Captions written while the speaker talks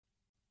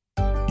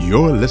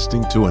You're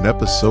listening to an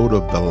episode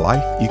of the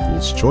Life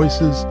Equals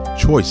Choices,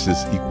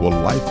 Choices Equal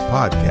Life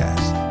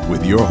podcast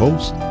with your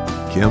host,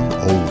 Kim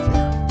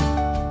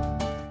Olver.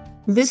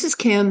 This is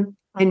Kim,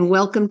 and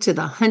welcome to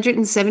the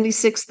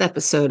 176th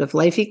episode of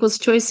Life Equals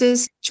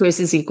Choices,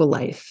 Choices Equal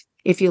Life.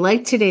 If you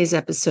like today's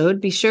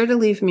episode, be sure to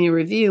leave me a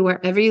review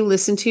wherever you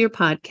listen to your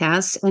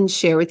podcasts and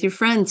share with your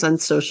friends on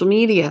social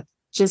media.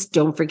 Just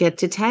don't forget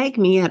to tag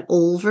me at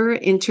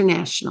Olver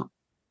International.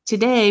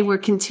 Today, we're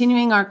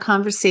continuing our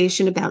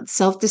conversation about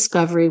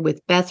self-discovery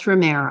with Beth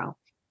Romero.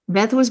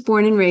 Beth was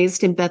born and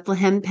raised in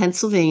Bethlehem,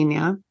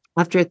 Pennsylvania.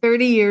 After a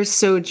 30-year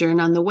sojourn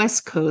on the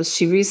West Coast,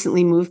 she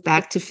recently moved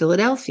back to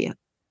Philadelphia.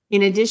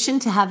 In addition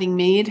to having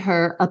made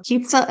her a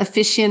pizza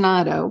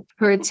aficionado,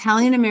 her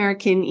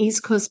Italian-American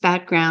East Coast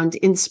background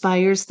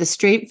inspires the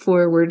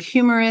straightforward,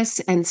 humorous,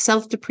 and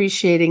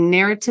self-depreciating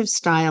narrative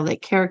style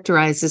that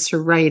characterizes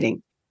her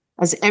writing.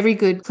 As every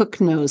good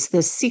cook knows,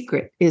 the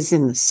secret is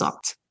in the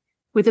salt.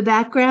 With a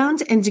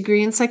background and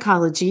degree in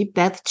psychology,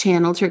 Beth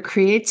channeled her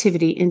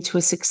creativity into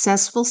a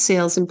successful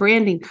sales and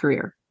branding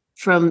career.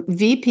 From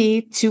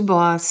VP to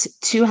boss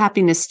to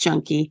happiness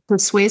junkie,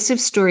 persuasive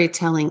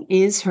storytelling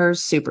is her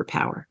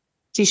superpower.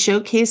 She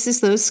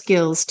showcases those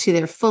skills to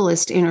their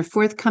fullest in her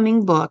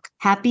forthcoming book,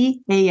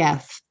 Happy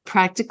AF,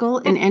 Practical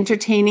and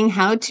Entertaining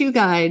How-To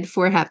Guide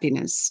for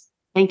Happiness.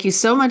 Thank you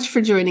so much for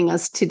joining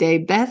us today,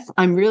 Beth.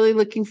 I'm really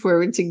looking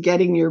forward to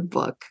getting your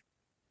book.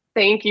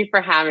 Thank you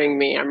for having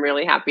me. I'm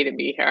really happy to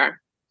be here.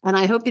 And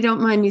I hope you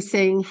don't mind me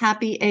saying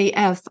happy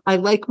AF. I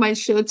like my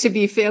show to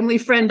be family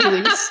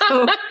friendly.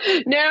 So.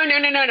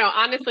 No.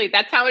 Honestly,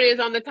 that's how it is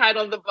on the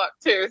title of the book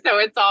too. So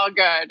it's all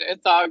good.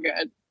 It's all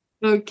good.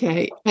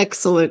 Okay,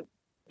 excellent.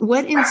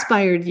 What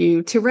inspired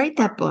you to write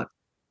that book?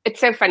 It's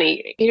so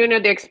funny. You know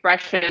the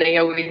expression they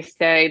always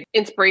say,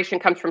 inspiration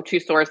comes from two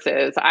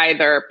sources,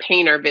 either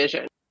pain or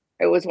vision.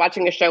 I was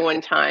watching a show one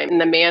time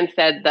and the man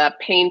said the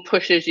pain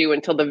pushes you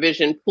until the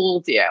vision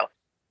pulls you.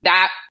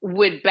 That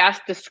would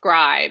best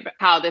describe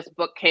how this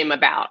book came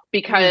about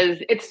because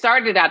it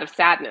started out of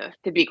sadness,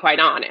 to be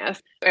quite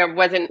honest. It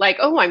wasn't like,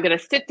 oh, I'm going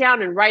to sit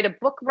down and write a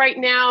book right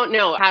now.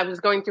 No, I was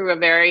going through a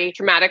very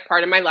traumatic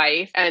part of my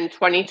life, and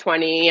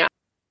 2020 it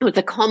was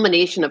a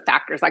culmination of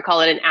factors. I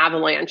call it an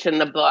avalanche in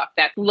the book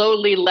that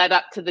slowly led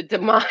up to the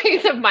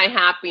demise of my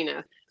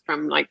happiness.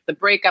 From like the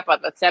breakup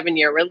of a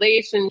 7-year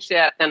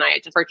relationship, and I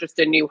had just purchased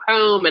a new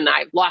home, and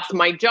I lost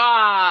my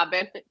job,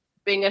 and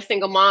being a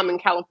single mom in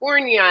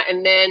California,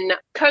 and then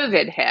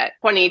COVID hit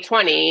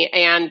 2020.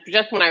 And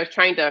just when I was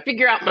trying to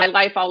figure out my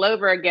life all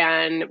over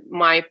again,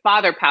 my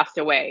father passed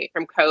away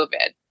from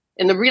COVID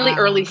in the really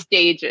early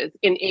stages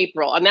in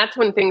April. And that's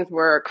when things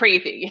were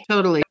crazy.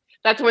 Totally.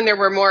 That's when there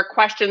were more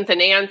questions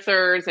and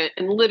answers,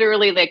 and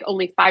literally like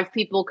only 5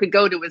 people could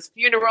go to his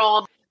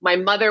funeral. My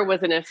mother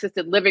was in an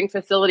assisted living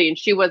facility and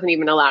she wasn't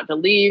even allowed to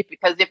leave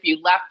because if you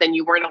left, then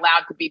you weren't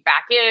allowed to be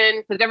back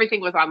in because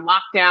everything was on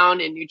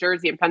lockdown in New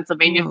Jersey and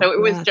Pennsylvania. So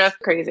it was just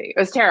crazy. It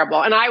was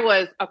terrible. And I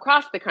was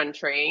across the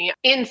country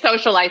in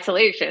social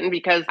isolation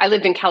because I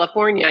lived in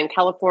California, and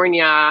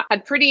California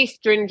had pretty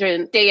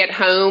stringent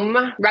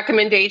stay-at-home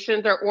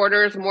recommendations or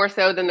orders, more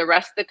so than the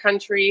rest of the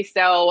country.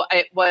 So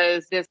it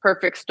was this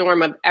perfect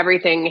storm of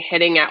everything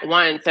hitting at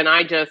once. And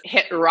I just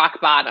hit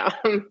rock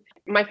bottom.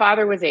 My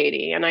father was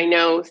 80, and I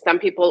know some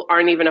people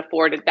aren't even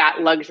afforded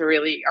that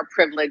luxury or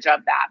privilege of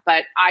that,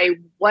 but I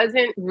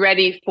wasn't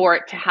ready for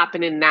it to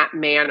happen in that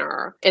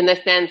manner, in the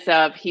sense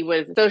of he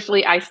was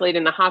socially isolated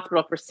in the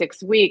hospital for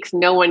 6 weeks.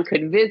 No one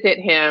could visit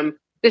him.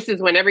 This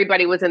is when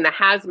everybody was in the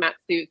hazmat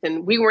suits,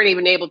 and we weren't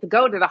even able to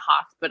go to the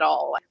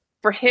hospital.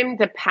 For him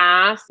to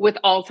pass with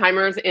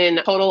Alzheimer's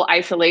in total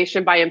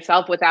isolation by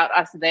himself without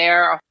us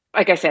there,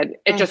 like I said,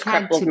 it just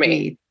crippled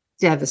me.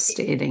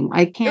 Devastating.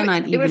 I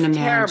cannot even imagine.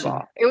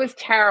 Terrible. It was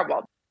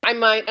terrible. I'm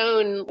my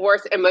own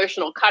worst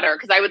emotional cutter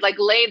because I would like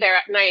lay there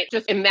at night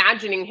just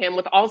imagining him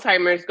with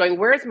Alzheimer's going,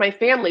 where's my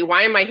family?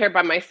 Why am I here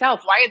by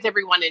myself? Why is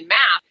everyone in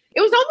mass?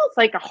 It was almost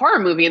like a horror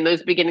movie in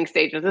those beginning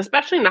stages,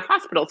 especially in the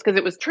hospitals, because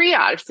it was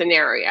triage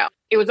scenario.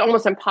 It was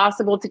almost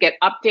impossible to get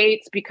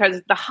updates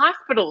because the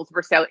hospitals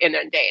were so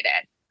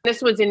inundated.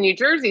 This was in New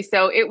Jersey,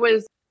 so it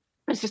was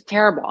just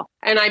terrible.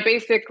 And I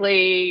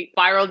basically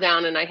spiraled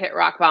down and I hit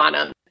rock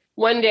bottom.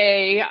 One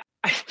day,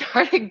 I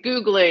started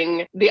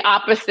Googling the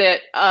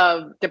opposite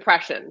of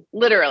depression,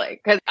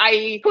 literally, because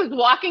I was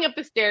walking up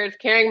the stairs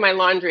carrying my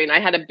laundry and I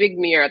had a big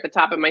mirror at the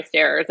top of my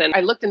stairs. And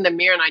I looked in the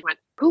mirror and I went,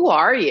 who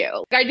are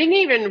you? I didn't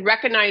even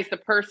recognize the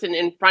person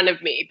in front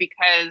of me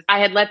because I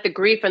had let the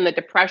grief and the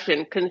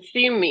depression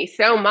consume me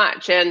so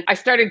much. And I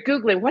started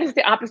Googling, what is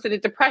the opposite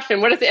of depression?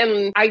 What is it?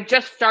 And I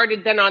just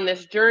started then on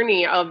this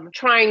journey of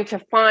trying to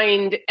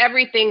find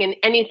everything and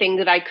anything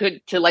that I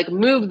could to like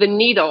move the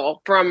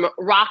needle from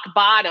rock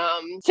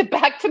bottom to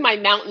back to my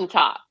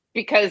mountaintop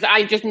because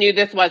I just knew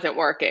this wasn't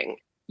working.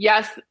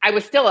 Yes, I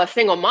was still a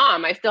single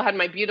mom. I still had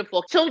my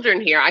beautiful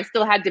children here. I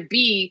still had to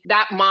be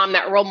that mom,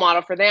 that role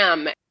model for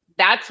them.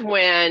 That's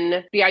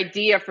when the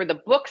idea for the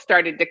book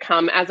started to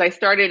come as I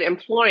started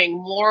employing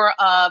more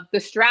of the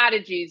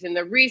strategies and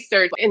the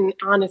research. And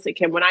honestly,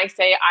 Kim, when I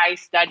say I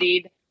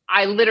studied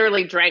I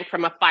literally drank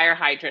from a fire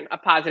hydrant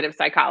of positive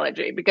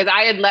psychology because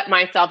I had let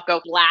myself go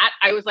flat.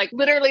 I was like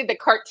literally the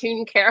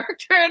cartoon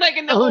character, like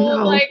in the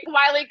like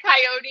Wile E.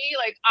 Coyote.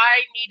 Like I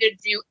needed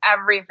to do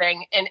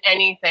everything and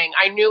anything.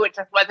 I knew it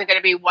just wasn't going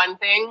to be one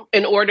thing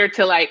in order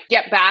to like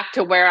get back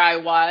to where I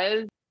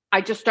was. I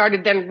just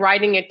started then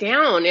writing it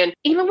down. And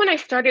even when I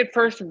started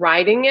first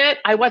writing it,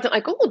 I wasn't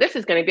like, oh, this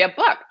is going to be a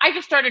book. I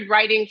just started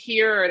writing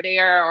here or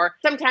there, or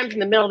sometimes in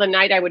the middle of the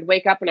night, I would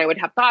wake up and I would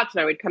have thoughts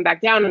and I would come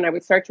back down and I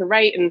would start to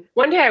write. And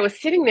one day I was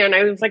sitting there and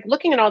I was like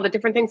looking at all the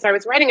different things I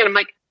was writing. And I'm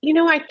like,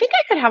 I think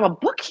I could have a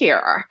book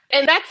here.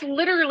 And that's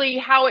literally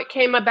how it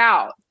came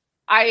about.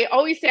 I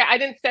always say I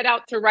didn't set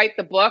out to write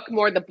the book,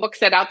 more the book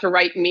set out to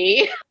write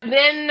me.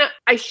 Then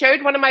I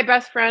showed one of my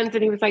best friends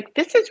and he was like,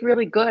 this is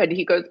really good.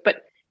 He goes,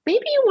 but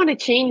maybe you want to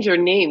change your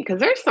name because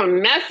there's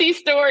some messy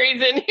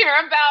stories in here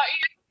about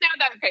you. No,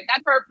 that's okay.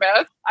 That's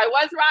purpose. I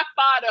was rock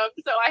bottom,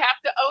 so I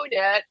have to own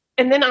it.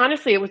 And then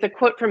honestly, it was a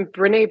quote from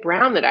Brene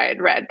Brown that I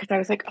had read because I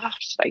was like, oh,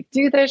 should I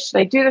do this? Should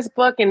I do this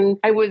book? And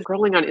I was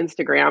scrolling on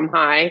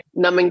Instagram,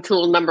 numbing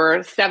tool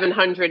number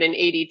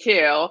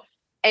 782.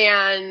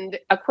 And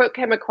a quote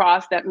came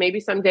across that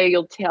maybe someday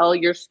you'll tell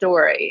your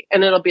story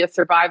and it'll be a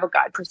survival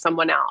guide for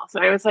someone else.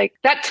 And I was like,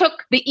 that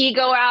took the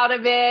ego out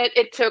of it.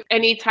 It took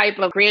any type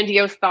of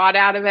grandiose thought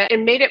out of it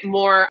and made it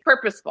more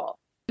purposeful.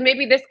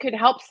 Maybe this could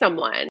help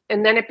someone.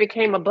 And then it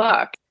became a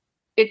book.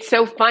 It's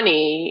so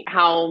funny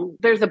how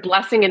there's a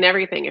blessing in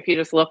everything if you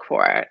just look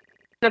for it.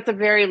 That's a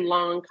very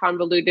long,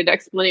 convoluted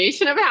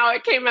explanation of how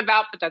it came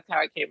about, but that's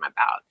how it came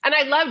about. And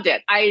I loved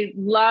it. I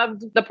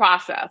loved the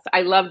process.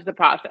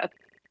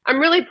 I'm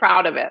really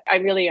proud of it. I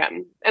really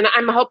am. And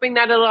I'm hoping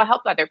that it'll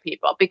help other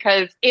people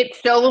because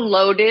it's so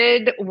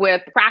loaded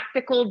with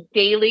practical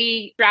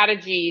daily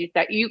strategies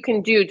that you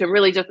can do to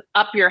really just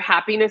up your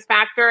happiness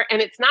factor.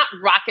 And it's not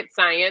rocket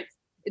science.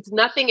 It's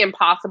nothing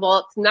impossible.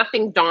 It's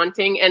nothing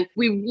daunting. And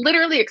we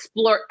literally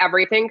explore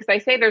everything because I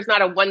say there's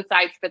not a one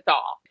size fits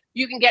all.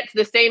 You can get to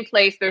the same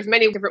place. There's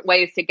many different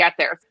ways to get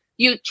there.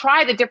 You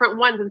try the different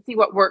ones and see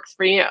what works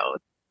for you.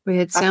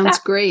 It sounds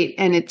great.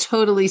 And it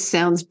totally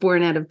sounds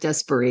born out of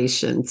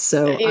desperation.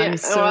 So I'm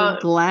so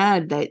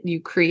glad that you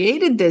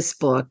created this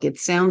book. It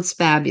sounds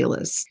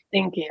fabulous.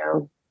 Thank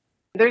you.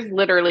 There's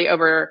literally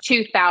over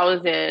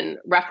 2,000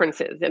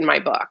 references in my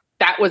book.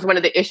 That was one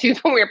of the issues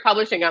when we were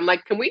publishing. I'm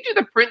like, can we do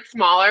the print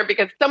smaller?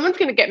 Because someone's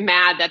going to get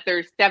mad that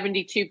there's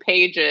 72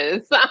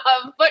 pages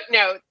of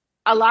footnotes.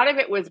 A lot of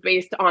it was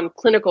based on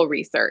clinical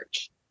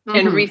research.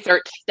 And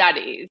research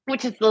studies,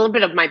 which is a little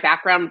bit of my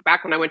background.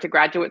 Back when I went to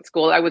graduate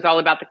school, I was all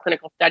about the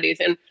clinical studies.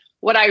 And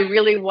what I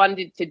really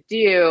wanted to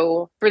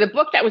do for the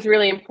book that was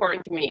really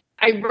important to me,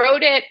 I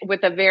wrote it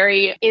with a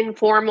very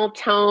informal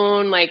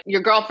tone, like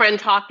your girlfriend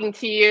talking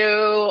to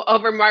you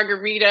over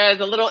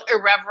margaritas, a little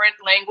irreverent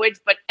language,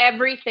 but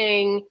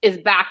everything is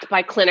backed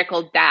by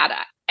clinical data.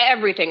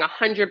 Everything,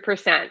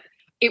 100%.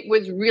 It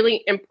was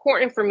really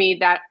important for me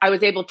that I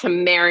was able to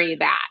marry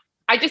that.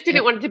 I just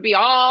didn't want it to be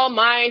all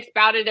my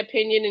spouted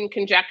opinion and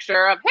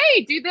conjecture of,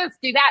 hey, do this,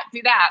 do that,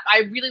 do that.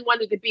 I really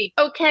wanted to be,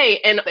 okay,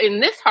 and in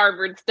this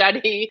Harvard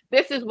study,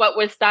 this is what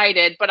was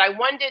cited, but I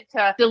wanted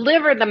to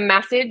deliver the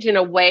message in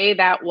a way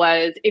that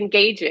was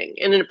engaging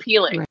and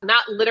appealing,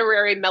 not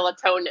literary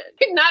melatonin,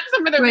 not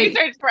some of the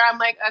research where I'm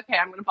like, okay,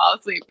 I'm going to fall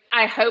asleep.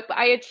 I hope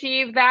I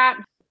achieve that.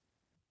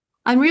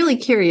 I'm really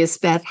curious,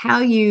 Beth, how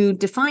you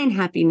define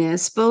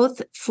happiness,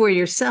 both for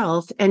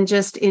yourself and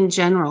just in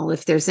general,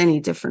 if there's any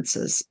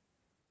differences.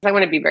 I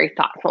want to be very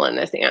thoughtful in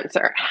this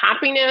answer.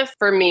 Happiness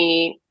for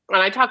me,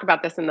 and I talk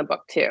about this in the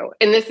book too,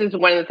 and this is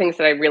one of the things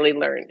that I really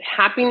learned.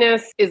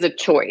 Happiness is a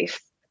choice.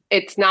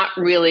 It's not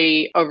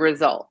really a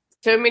result.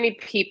 So many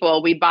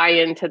people, we buy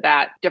into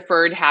that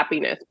deferred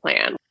happiness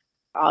plan.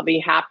 I'll be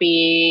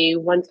happy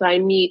once I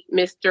meet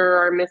Mr.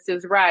 or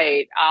Mrs.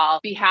 Right. I'll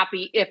be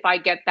happy if I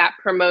get that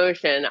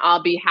promotion.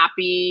 I'll be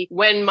happy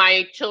when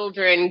my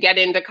children get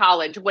into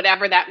college,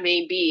 whatever that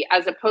may be,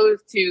 as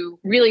opposed to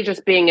really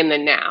just being in the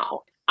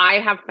now. I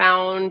have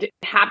found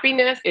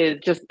happiness is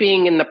just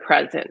being in the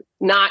present,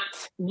 not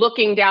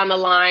looking down the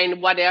line,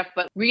 what if,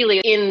 but really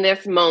in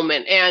this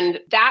moment. And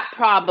that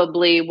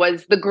probably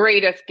was the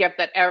greatest gift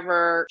that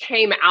ever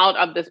came out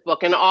of this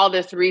book. And all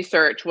this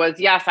research was,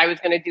 yes, I was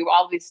going to do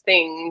all these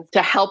things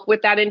to help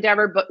with that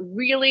endeavor, but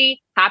really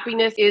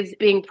happiness is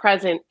being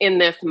present in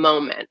this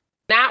moment.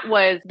 That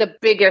was the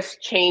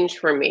biggest change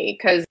for me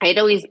because I'd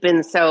always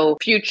been so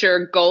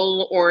future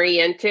goal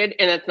oriented.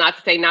 And it's not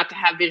to say not to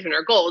have vision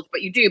or goals,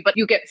 but you do. But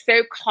you get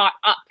so caught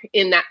up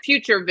in that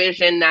future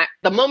vision that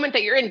the moment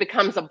that you're in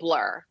becomes a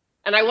blur.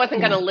 And I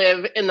wasn't going to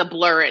live in the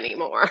blur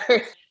anymore.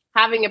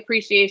 Having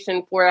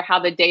appreciation for how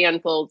the day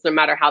unfolds, no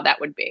matter how that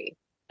would be.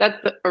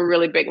 That's a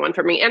really big one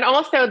for me. And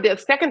also the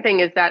second thing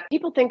is that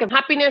people think of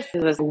happiness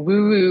as this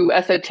woo-woo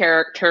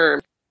esoteric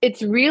term.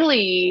 It's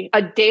really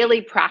a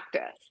daily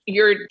practice.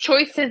 Your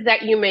choices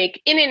that you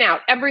make in and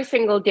out every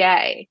single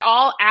day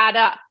all add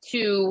up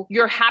to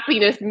your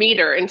happiness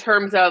meter in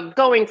terms of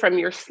going from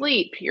your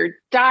sleep, your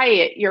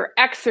diet, your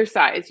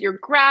exercise, your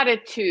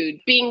gratitude,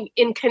 being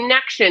in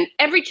connection.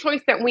 Every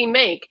choice that we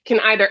make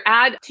can either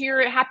add to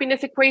your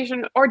happiness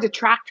equation or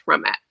detract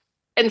from it.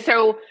 And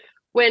so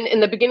when in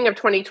the beginning of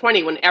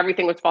 2020, when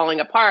everything was falling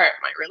apart,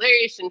 my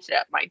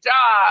relationship, my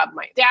job,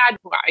 my dad,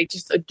 who I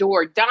just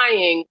adored,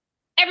 dying,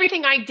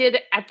 everything I did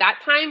at that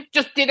time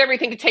just did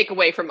everything to take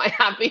away from my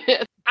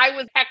happiness. I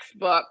was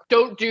textbook,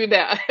 don't do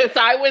this.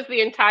 I was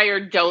the entire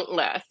don't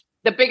list.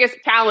 The biggest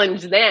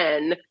challenge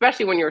then,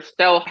 especially when you're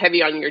so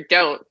heavy on your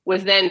don't,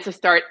 was then to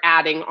start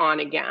adding on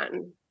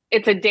again.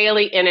 It's a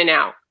daily in and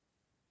out.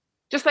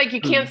 Just like you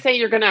can't say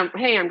I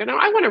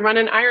want to run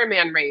an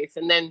Ironman race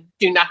and then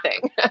do nothing.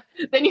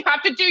 Then you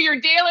have to do your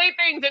daily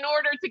things in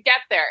order to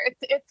get there.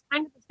 It's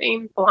kind of the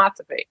same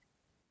philosophy.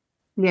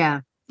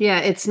 Yeah. Yeah,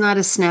 it's not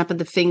a snap of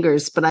the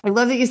fingers, but I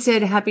love that you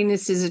said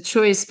happiness is a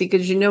choice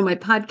because, my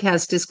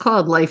podcast is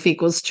called Life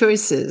Equals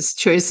Choices.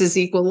 Choices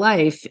equal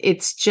life.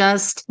 It's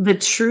just the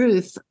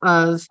truth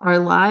of our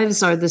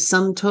lives are the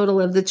sum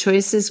total of the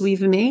choices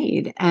we've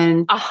made.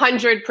 And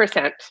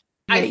 100%.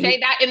 I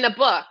say that in the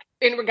book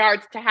in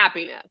regards to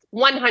happiness.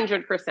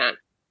 100%.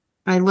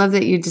 I love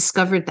that you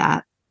discovered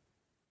that.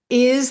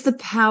 Is the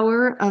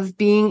power of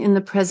being in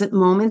the present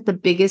moment the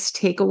biggest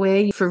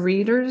takeaway for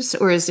readers,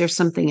 or is there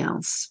something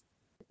else?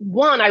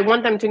 One, I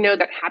want them to know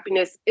that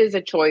happiness is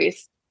a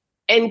choice.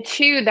 And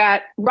two,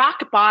 that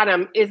rock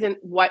bottom isn't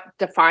what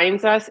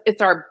defines us.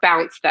 It's our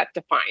bounce that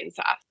defines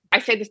us. I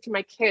say this to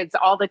my kids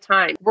all the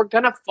time. We're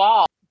going to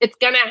fall. It's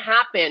going to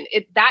happen.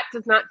 That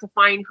does not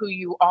define who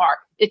you are.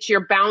 It's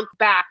your bounce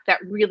back that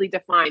really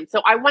defines.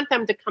 So I want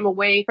them to come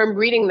away from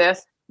reading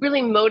this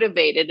really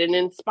motivated and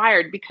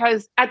inspired,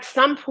 because at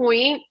some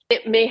point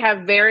it may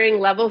have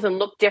varying levels and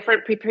look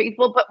different for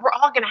people, but we're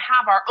all going to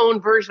have our own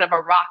version of a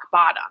rock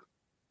bottom.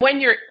 When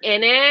you're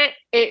in it,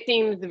 it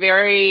seems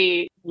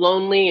very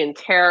lonely and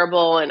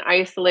terrible and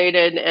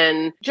isolated.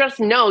 And just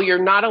know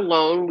you're not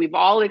alone. We've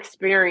all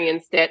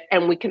experienced it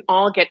and we can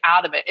all get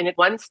out of it. And it's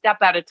one step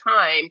at a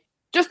time.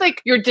 Just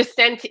like your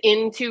descent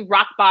into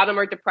rock bottom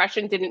or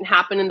depression didn't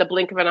happen in the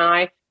blink of an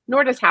eye,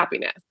 nor does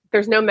happiness.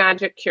 There's no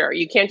magic cure.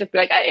 You can't just be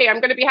like, hey, I'm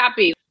going to be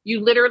happy. You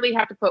literally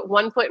have to put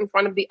one foot in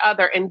front of the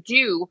other and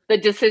do the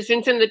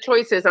decisions and the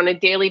choices on a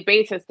daily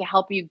basis to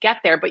help you get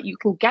there. But you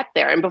can get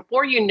there. And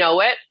before you know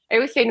it, I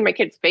always say to my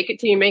kids, fake it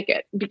till you make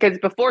it. Because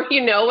before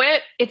you know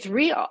it, it's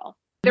real.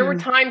 There were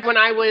times when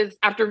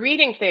after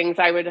reading things,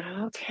 I would,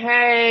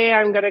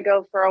 I'm going to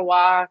go for a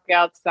walk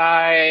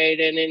outside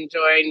and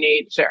enjoy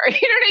nature. You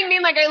know what I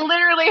mean? Like I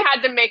literally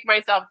had to make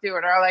myself do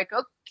it. Or like,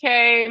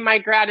 okay, my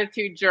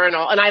gratitude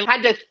journal. And I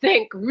had to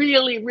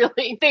really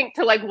think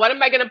to like, what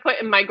am I going to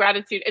put in my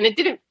gratitude? And it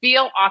didn't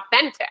feel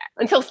authentic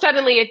until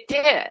suddenly it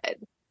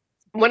did.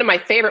 One of my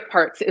favorite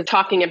parts is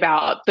talking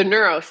about the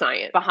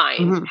neuroscience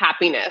behind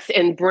happiness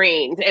and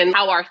brains and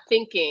how our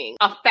thinking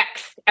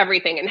affects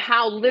everything and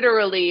how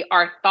literally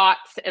our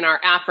thoughts and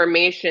our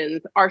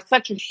affirmations are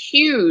such a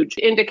huge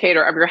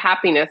indicator of your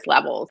happiness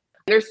levels.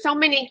 There's so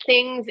many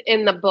things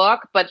in the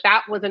book, but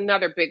that was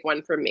another big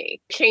one for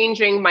me,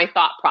 changing my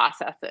thought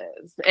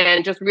processes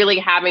and just really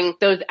having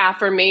those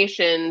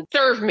affirmations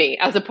serve me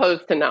as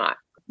opposed to not.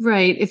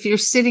 Right. If you're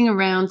sitting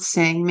around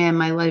saying, man,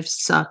 my life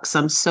sucks,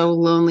 I'm so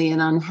lonely and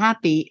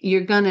unhappy,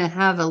 you're going to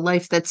have a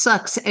life that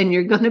sucks and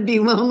you're going to be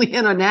lonely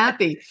and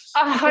unhappy.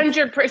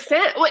 100%.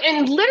 Well,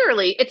 and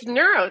literally it's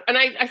neuro. And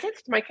I say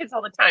this to my kids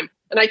all the time.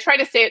 And I try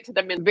to say it to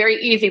them in very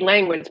easy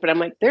language, but I'm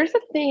like, there's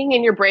a thing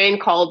in your brain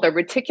called the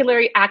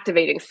reticular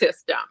activating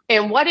system.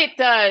 And what it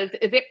does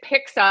is it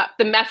picks up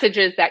the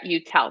messages that you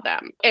tell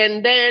them.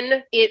 And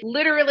then it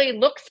literally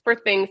looks for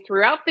things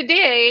throughout the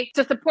day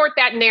to support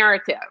that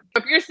narrative.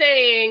 If you're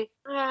saying,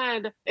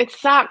 God, it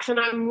sucks and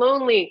I'm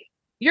lonely,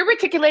 your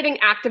reticulating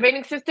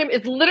activating system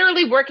is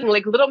literally working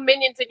like little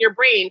minions in your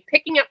brain,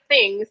 picking up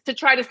things to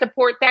try to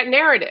support that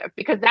narrative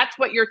because that's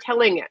what you're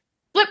telling it.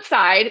 Flip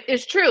side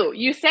is true.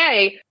 You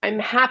say, I'm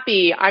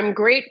happy, I'm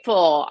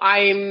grateful,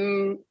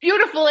 I'm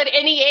beautiful at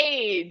any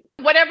age,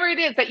 whatever it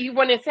is that you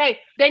want to say,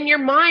 then your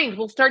mind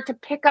will start to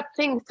pick up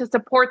things to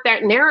support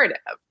that narrative.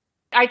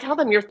 I tell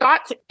them your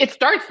thoughts, it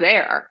starts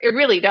there. It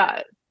really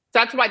does.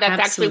 That's why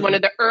that's actually one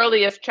of the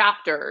earliest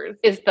chapters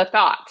is the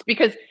thoughts,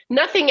 because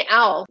nothing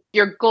else,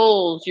 your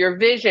goals, your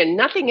vision,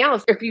 nothing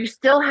else, if you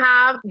still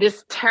have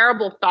this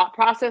terrible thought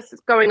process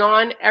going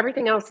on,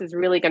 everything else is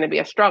really going to be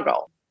a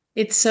struggle.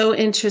 It's so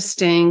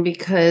interesting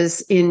because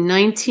in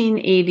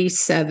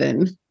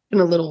 1987, a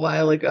little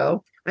while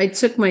ago, I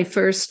took my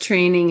first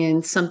training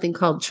in something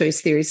called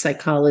choice theory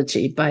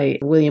psychology by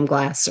William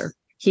Glasser.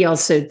 He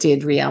also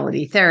did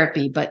reality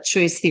therapy, but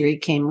choice theory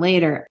came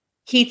later.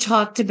 He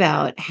talked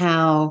about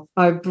how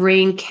our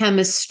brain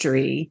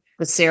chemistry,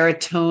 the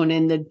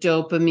serotonin, the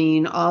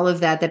dopamine, all of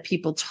that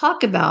people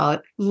talk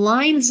about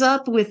lines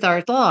up with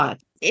our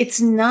thoughts.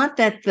 it's not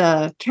that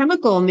the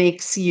chemical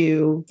makes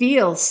you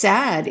feel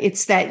sad.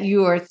 It's that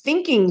you are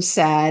thinking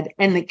sad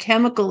and the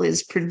chemical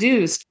is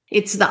produced.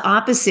 It's the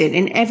opposite.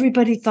 And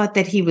everybody thought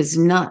that he was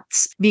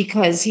nuts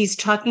because he's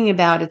talking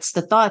about it's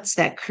the thoughts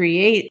that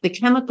create the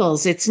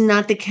chemicals. It's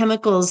not the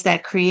chemicals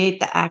that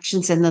create the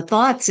actions and the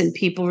thoughts. And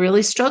people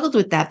really struggled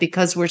with that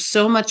because we're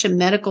so much a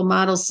medical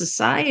model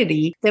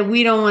society that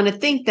we don't want to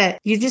think that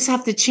you just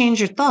have to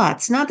change your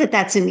thoughts. Not that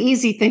that's an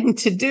easy thing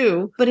to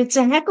do, but it's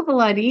a heck of a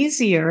lot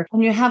easier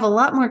and you have a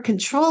lot more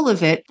control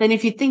of it than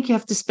if you think you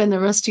have to spend the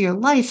rest of your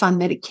life on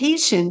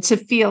medication to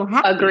feel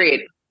happy.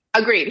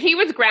 Agreed. He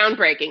was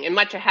groundbreaking and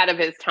much ahead of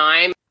his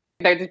time.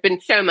 There's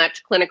been so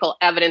much clinical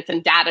evidence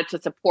and data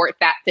to support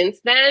that since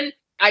then.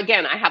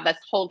 Again, I have this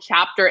whole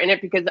chapter in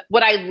it because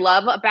what I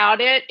love about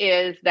it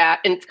is that,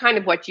 and it's kind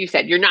of what you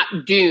said, you're not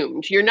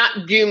doomed. You're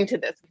not doomed to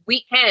this.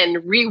 We can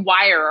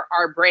rewire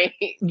our brain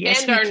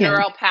and our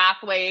neural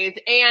pathways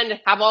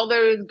and have all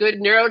those good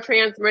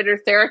neurotransmitters,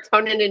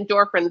 serotonin,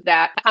 endorphins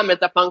that come as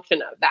a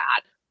function of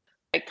that.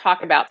 I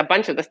talk about a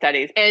bunch of the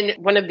studies. And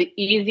one of the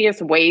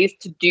easiest ways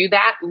to do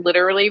that,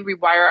 literally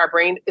rewire our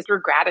brain, is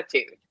through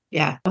gratitude.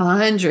 Yeah,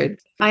 100.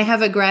 I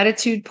have a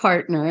gratitude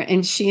partner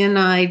and she and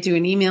I do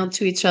an email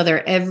to each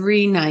other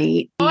every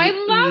night. Oh, I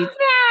love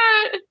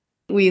that.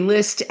 We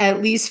list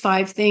at least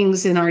 5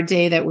 things in our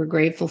day that we're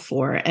grateful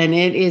for. And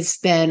it has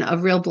been a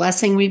real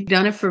blessing. We've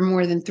done it for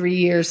more than 3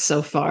 years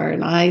so far,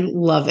 and I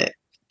love it.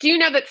 Do you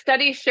know that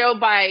studies show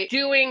by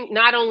doing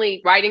not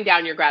only writing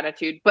down your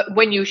gratitude, but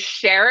when you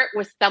share it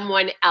with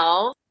someone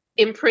else,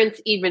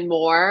 imprints even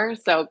more?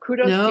 So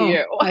kudos to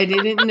you. I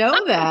didn't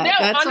know that. No,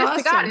 that's honest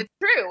awesome. to God, it's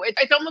true.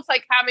 It's almost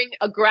like having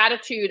a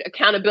gratitude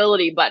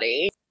accountability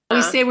buddy.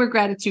 We say we're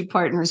gratitude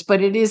partners,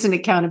 but it is an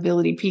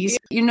accountability piece.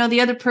 You know,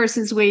 the other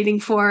person's waiting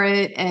for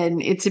it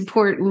and it's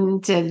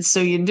important. And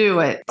so you do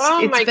it.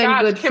 Oh it's my been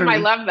gosh, good Kim, I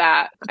love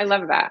that. I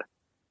love that.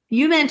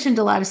 You mentioned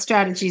a lot of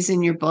strategies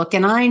in your book,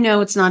 and I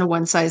know it's not a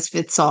one size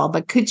fits all,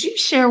 but could you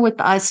share with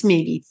us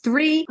maybe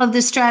 3 of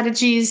the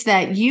strategies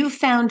that you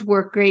found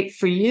work great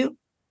for you?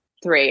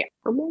 3.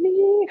 How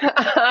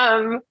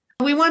many?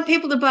 We want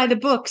people to buy the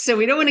book, so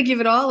we don't want to give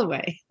it all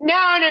away.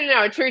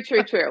 No.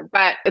 True.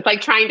 But it's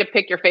like trying to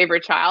pick your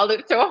favorite child.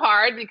 It's so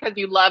hard because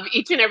you love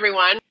each and every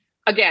one.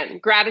 Again,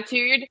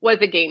 gratitude was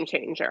a game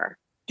changer.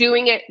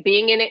 Doing it,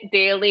 being in it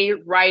daily,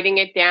 writing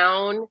it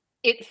down.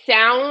 It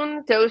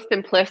sounds so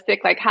simplistic,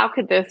 like how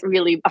could this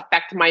really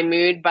affect my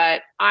mood? But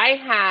I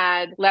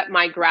had let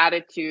my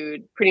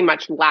gratitude pretty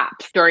much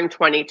lapse during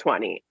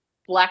 2020.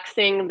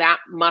 Flexing that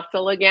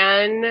muscle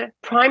again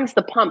primes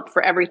the pump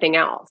for everything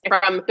else.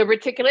 From the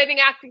reticulating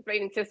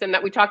activating system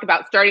that we talked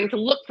about, starting to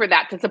look for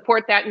that, to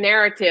support that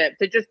narrative,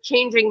 to just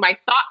changing my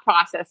thought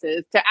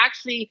processes, to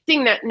actually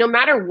seeing that no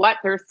matter what,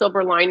 there's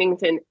silver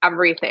linings in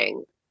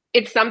everything.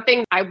 It's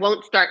something I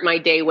won't start my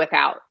day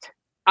without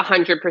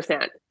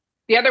 100%.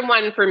 The other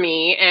one for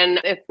me, and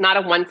it's not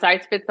a one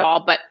size fits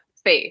all, but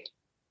faith.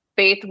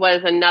 Faith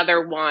was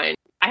another one.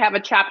 I have a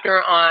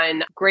chapter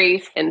on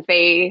grace and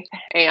faith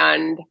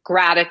and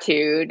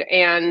gratitude,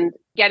 and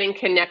getting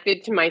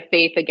connected to my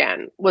faith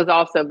again was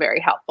also very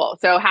helpful.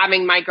 So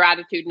having my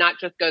gratitude not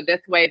just go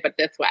this way, but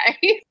this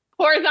way,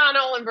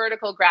 horizontal and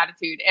vertical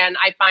gratitude. And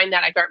I find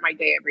that I start my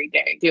day every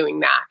day doing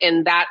that.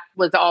 And that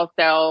was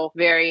also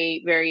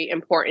very, very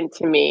important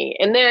to me.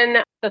 And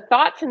then the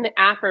thoughts and the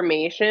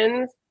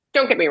affirmations.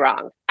 Don't get me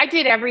wrong. I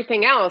did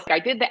everything else. I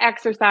did the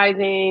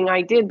exercising.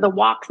 I did the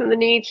walks in the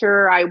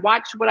nature. I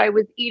watched what I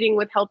was eating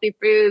with healthy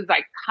foods.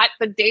 I cut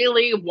the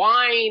daily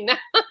wine,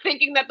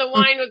 thinking that the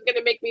wine was going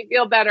to make me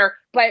feel better.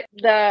 But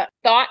the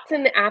thoughts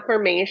and the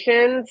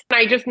affirmations,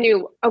 I just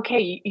knew,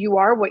 okay, you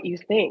are what you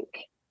think.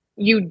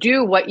 You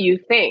do what you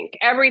think.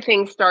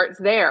 Everything starts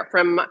there,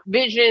 from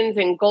visions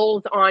and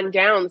goals on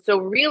down. So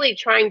really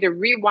trying to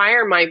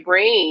rewire my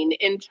brain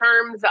in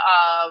terms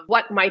of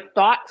what my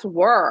thoughts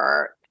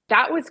were.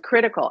 That was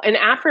critical. And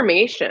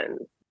affirmations.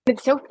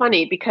 It's so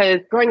funny because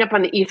growing up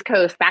on the East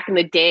Coast back in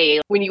the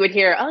day, when you would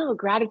hear, oh,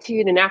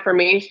 gratitude and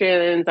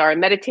affirmations or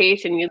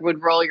meditation, you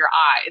would roll your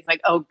eyes like,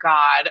 oh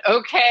God,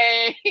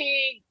 okay,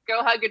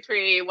 go hug a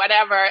tree,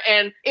 whatever.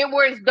 And it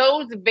was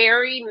those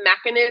very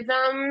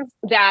mechanisms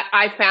that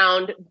I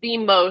found the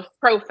most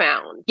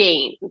profound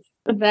gains.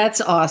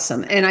 That's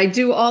awesome. And I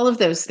do all of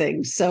those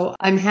things. So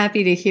I'm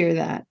happy to hear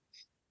that.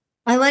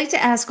 I like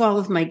to ask all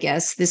of my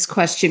guests this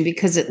question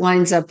because it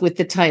lines up with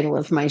the title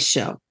of my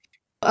show.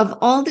 Of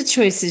all the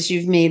choices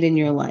you've made in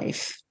your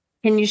life,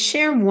 can you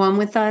share one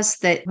with us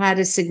that had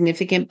a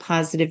significant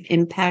positive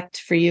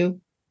impact for you?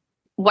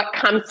 What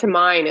comes to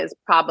mind is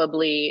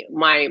probably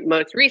my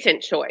most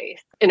recent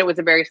choice, and it was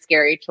a very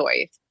scary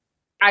choice.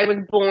 I was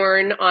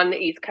born on the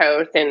East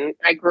Coast and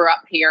I grew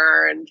up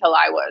here until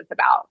I was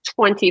about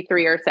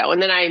 23 or so. And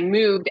then I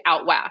moved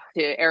out west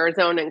to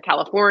Arizona and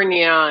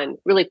California and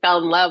really fell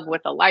in love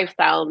with the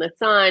lifestyle and the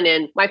sun.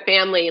 And my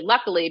family,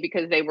 luckily,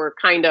 because they were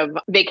kind of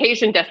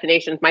vacation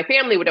destinations, my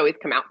family would always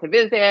come out to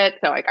visit.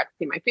 So I got to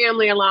see my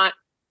family a lot.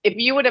 If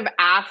you would have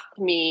asked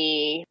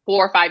me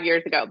 4 or 5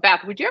 years ago,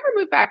 Beth, would you ever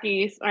move back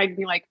east? I'd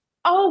be like,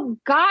 Oh,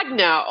 God,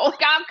 no.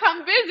 God,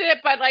 come visit.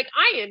 But like,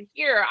 I am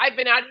here. I've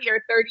been out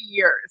here 30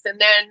 years. And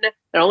then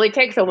it only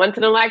takes a once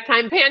in a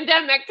lifetime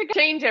pandemic to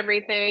change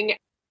everything.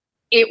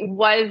 It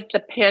was the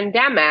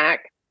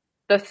pandemic,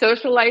 the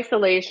social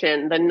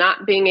isolation, the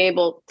not being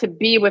able to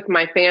be with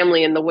my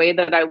family in the way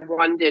that I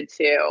wanted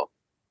to,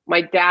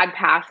 my dad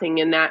passing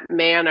in that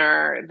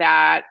manner,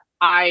 that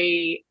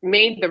I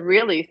made the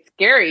really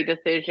scary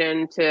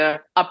decision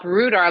to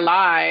uproot our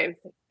lives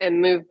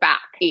and move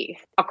back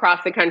east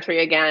across the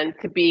country again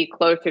to be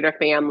closer to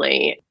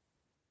family.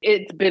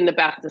 It's been the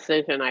best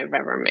decision I've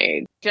ever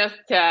made. Just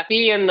to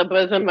be in the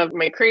bosom of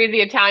my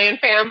crazy Italian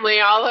family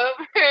all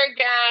over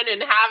again,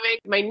 and having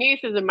my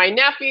nieces and my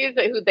nephews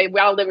who they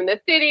all live in the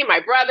city,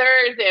 my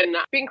brothers, and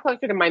being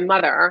closer to my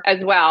mother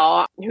as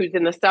well, who's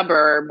in the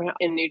suburb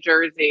in New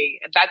Jersey.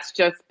 That's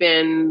just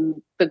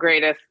been the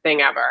greatest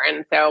thing ever.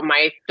 And so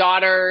my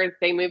daughters,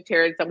 they moved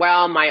here as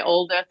well. My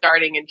oldest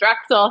starting in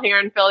Drexel here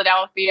in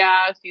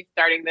Philadelphia. She's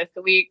starting this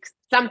week.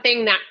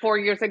 Something that 4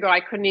 years ago I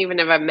couldn't even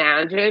have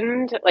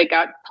imagined, like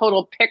a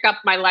total pick up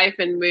my life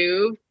and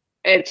move.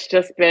 It's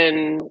just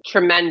been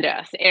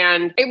tremendous.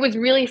 And it was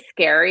really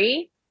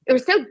scary. It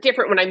was so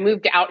different when I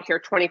moved out here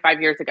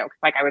 25 years ago.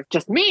 Like, I was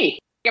just me.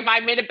 If I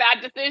made a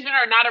bad decision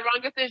or not a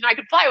wrong decision, I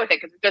could fly with it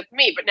because it's just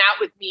me. But now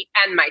it was me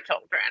and my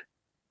children.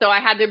 So I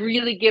had to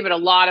really give it a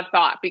lot of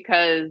thought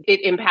because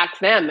it impacts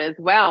them as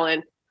well.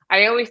 And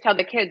I always tell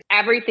the kids,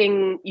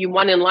 everything you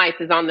want in life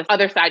is on the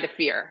other side of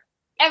fear.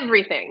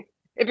 Everything.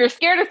 If you're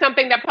scared of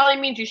something, that probably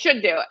means you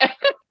should do it.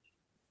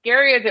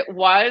 Scary as it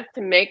was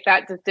to make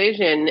that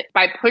decision,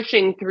 by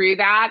pushing through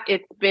that,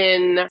 it's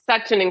been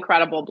such an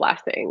incredible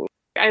blessing.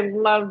 I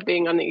love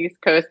being on the East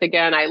Coast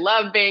again. I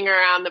love being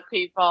around the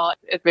people.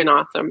 It's been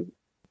awesome.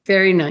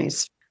 Very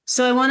nice.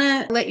 So I want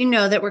to let you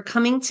know that we're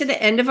coming to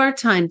the end of our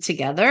time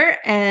together.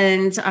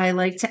 And I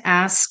like to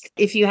ask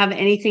if you have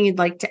anything you'd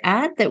like to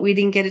add that we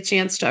didn't get a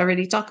chance to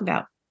already talk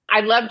about.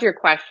 I loved your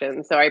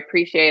questions, so I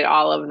appreciate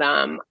all of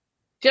them.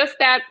 Just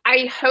that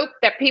I hope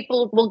that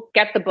people will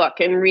get the book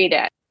and read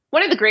it.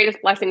 One of the greatest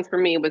blessings for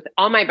me was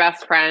all my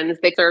best friends.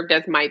 They served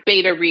as my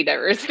beta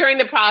readers during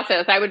the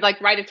process. I would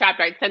write a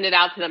chapter. I'd send it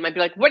out to them. I'd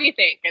be like, what do you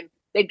think? And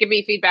they'd give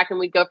me feedback and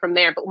we'd go from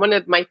there. But one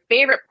of my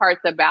favorite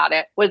parts about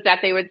it was that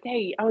they would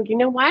say, oh, you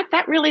know what?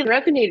 That really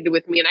resonated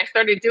with me. And I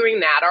started doing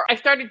that. Or I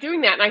started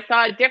doing that and I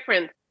saw a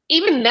difference.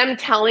 Even them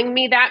telling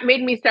me that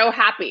made me so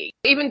happy.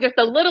 Even just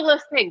the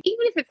littlest thing, even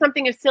if it's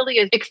something as silly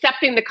as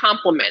accepting the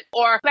compliment.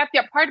 Or that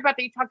part about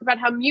that you talked about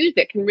how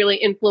music can really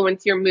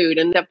influence your mood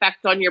and the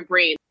effects on your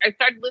brain. I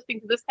started listening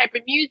to this type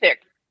of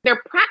music.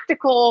 They're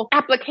practical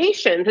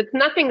applications. It's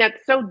nothing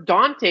that's so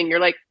daunting.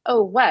 You're like,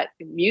 oh, what?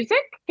 Music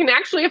can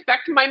actually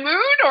affect my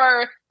mood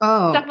or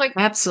stuff like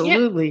that.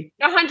 Absolutely.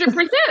 Yeah,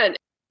 100%.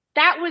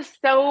 That was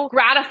so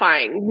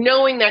gratifying,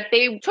 knowing that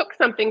they took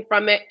something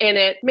from it and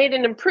it made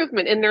an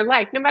improvement in their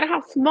life, no matter how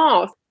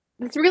small.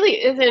 This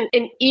really isn't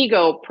an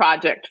ego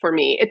project for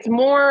me. It's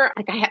more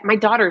like my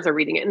daughters are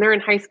reading it and they're in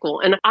high school.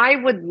 And I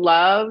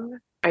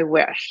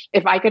wish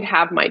if I could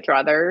have my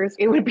druthers,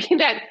 it would be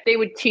that they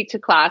would teach a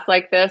class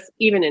like this,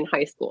 even in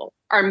high school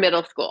or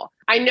middle school.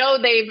 I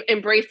know they've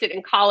embraced it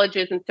in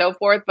colleges and so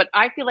forth, but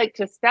I feel like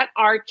to set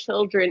our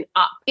children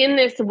up in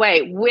this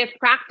way with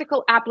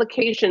practical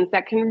applications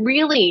that can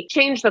really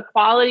change the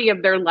quality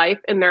of their life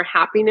and their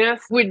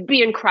happiness would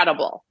be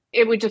incredible.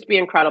 It would just be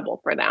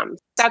incredible for them.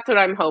 That's what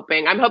I'm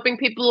hoping. I'm hoping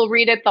people will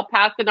read it. They'll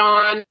pass it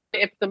on.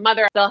 If the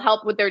mother, they'll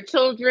help with their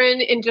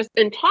children in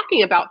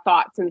talking about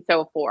thoughts and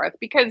so forth.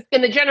 Because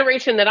in the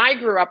generation that I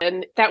grew up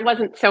in, that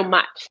wasn't so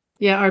much.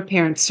 Yeah, our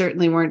parents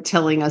certainly weren't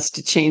telling us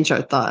to change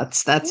our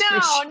thoughts. That's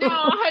for sure.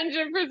 No,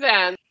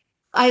 100%.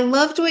 I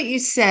loved what you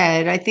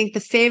said. I think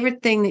the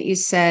favorite thing that you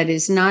said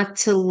is not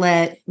to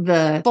let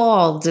the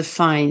fall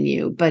define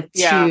you, but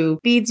to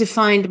be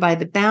defined by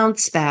the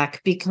bounce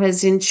back,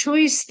 because in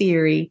choice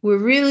theory, we're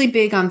really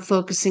big on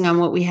focusing on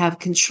what we have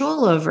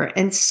control over.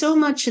 And so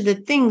much of the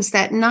things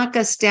that knock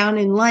us down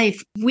in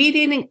life, we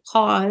didn't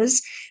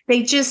cause.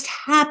 They just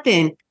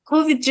happen.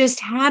 COVID just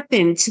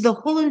happened to the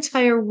whole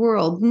entire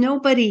world.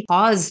 Nobody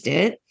caused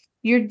it.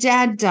 Your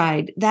dad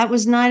died. That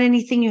was not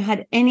anything you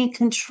had any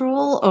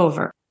control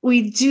over.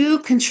 We do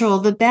control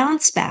the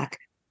bounce back.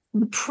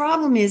 The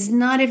problem is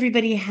not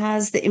everybody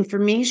has the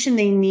information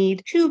they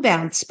need to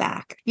bounce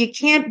back. You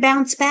can't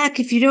bounce back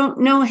if you don't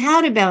know how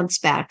to bounce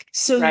back.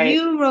 So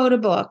You wrote a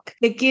book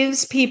that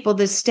gives people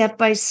the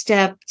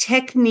step-by-step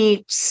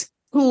techniques,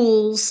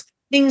 tools,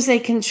 things they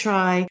can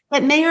try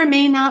that may or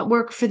may not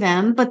work for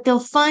them, but they'll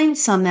find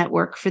some that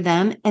work for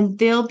them and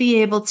they'll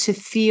be able to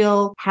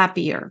feel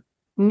happier,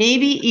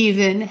 maybe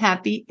even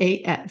happy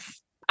AF.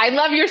 I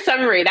love your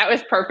summary. That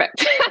was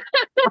perfect.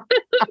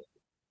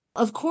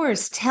 Of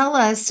course, tell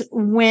us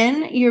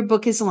when your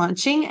book is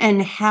launching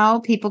and how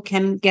people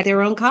can get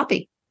their own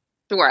copy.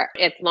 Sure.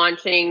 It's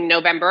launching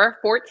November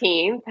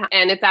 14th,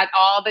 and it's at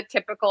all the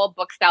typical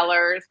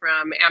booksellers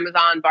from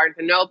Amazon, Barnes &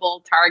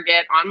 Noble,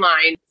 Target,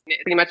 online.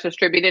 It's pretty much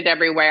distributed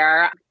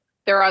everywhere.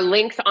 There are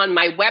links on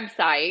my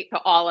website to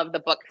all of the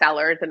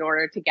booksellers in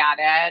order to get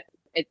it.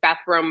 It's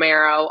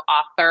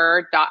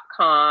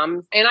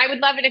BethRomeroAuthor.com. And I would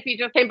love it if you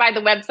just came by the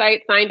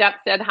website, signed up,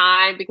 said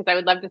hi, because I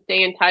would love to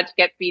stay in touch,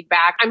 get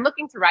feedback. I'm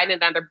looking to write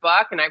another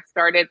book, and I've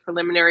started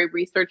preliminary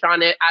research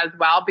on it as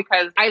well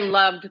because I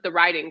loved the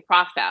writing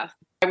process.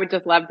 I would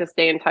just love to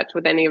stay in touch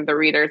with any of the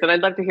readers, and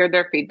I'd love to hear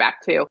their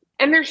feedback too.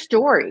 And their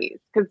stories,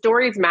 because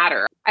stories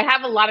matter. I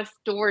have a lot of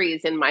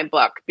stories in my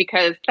book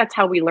because that's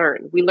how we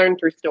learn. We learn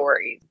through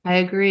stories. I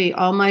agree.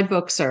 All my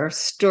books are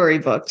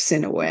storybooks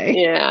in a way.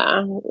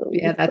 Yeah.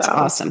 Yeah, that's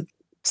awesome.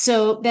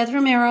 So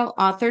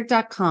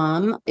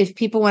BethRomeroAuthor.com. If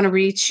people want to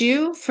reach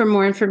you for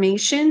more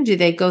information, do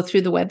they go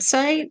through the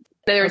website?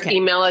 There's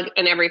email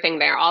and everything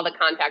there. All the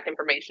contact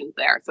information's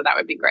there. So that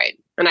would be great.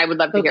 And I would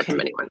love to hear from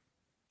anyone.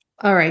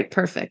 All right.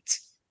 Perfect.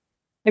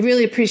 I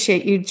really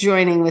appreciate you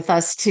joining with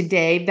us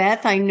today,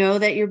 Beth. I know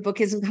that your book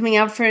isn't coming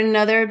out for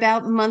another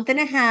about month and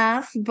a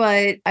half,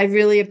 but I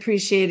really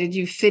appreciated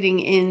you fitting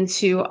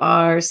into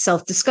our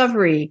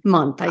self-discovery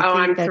month.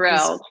 I'm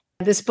thrilled.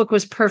 This book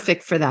was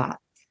perfect for that.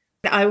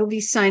 I will be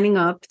signing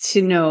up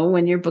to know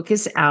when your book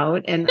is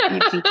out, and you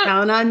can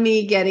count on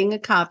me getting a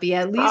copy,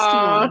 at least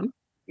one.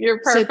 You're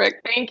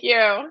perfect. Thank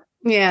you.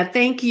 Yeah,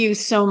 thank you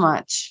so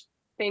much.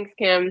 Thanks,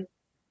 Kim.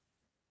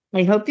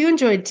 I hope you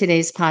enjoyed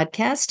today's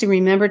podcast, and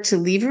remember to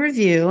leave a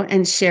review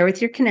and share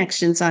with your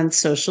connections on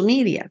social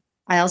media.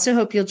 I also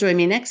hope you'll join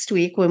me next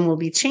week when we'll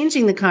be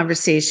changing the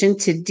conversation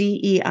to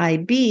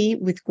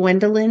DEIB with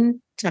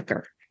Gwendolyn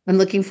Tucker. I'm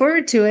looking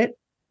forward to it.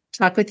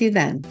 Talk with you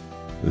then.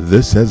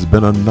 This has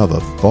been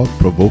another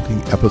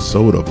thought-provoking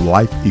episode of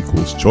Life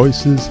Equals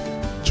Choices,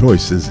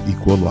 Choices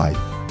Equal Life.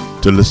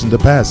 To listen to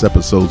past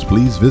episodes,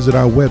 please visit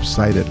our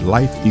website at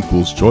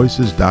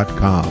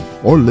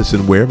lifeequalschoices.com or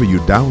listen wherever you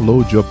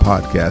download your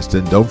podcast.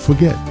 And don't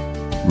forget,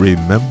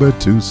 remember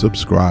to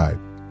subscribe.